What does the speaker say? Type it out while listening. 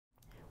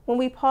When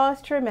we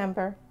pause to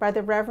remember, by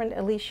the Reverend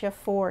Alicia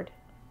Ford.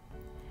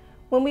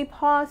 When we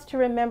pause to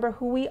remember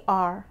who we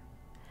are,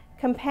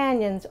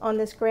 companions on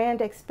this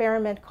grand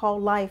experiment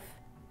called life,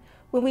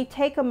 when we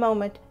take a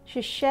moment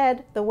to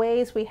shed the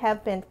ways we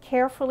have been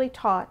carefully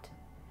taught,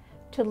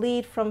 to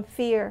lead from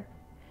fear,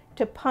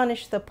 to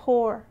punish the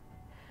poor,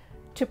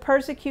 to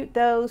persecute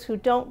those who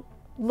don't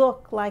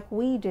look like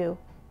we do,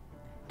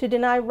 to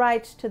deny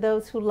rights to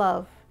those who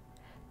love,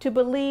 to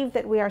believe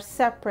that we are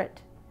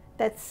separate,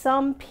 that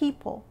some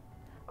people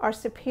are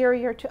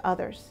superior to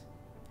others.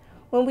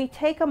 When we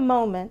take a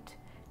moment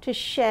to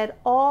shed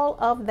all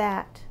of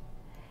that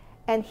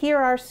and hear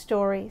our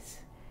stories,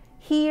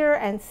 hear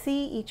and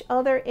see each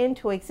other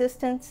into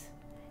existence,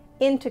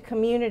 into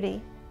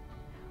community,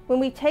 when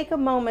we take a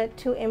moment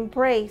to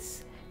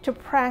embrace, to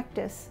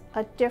practice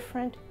a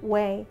different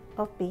way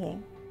of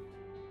being.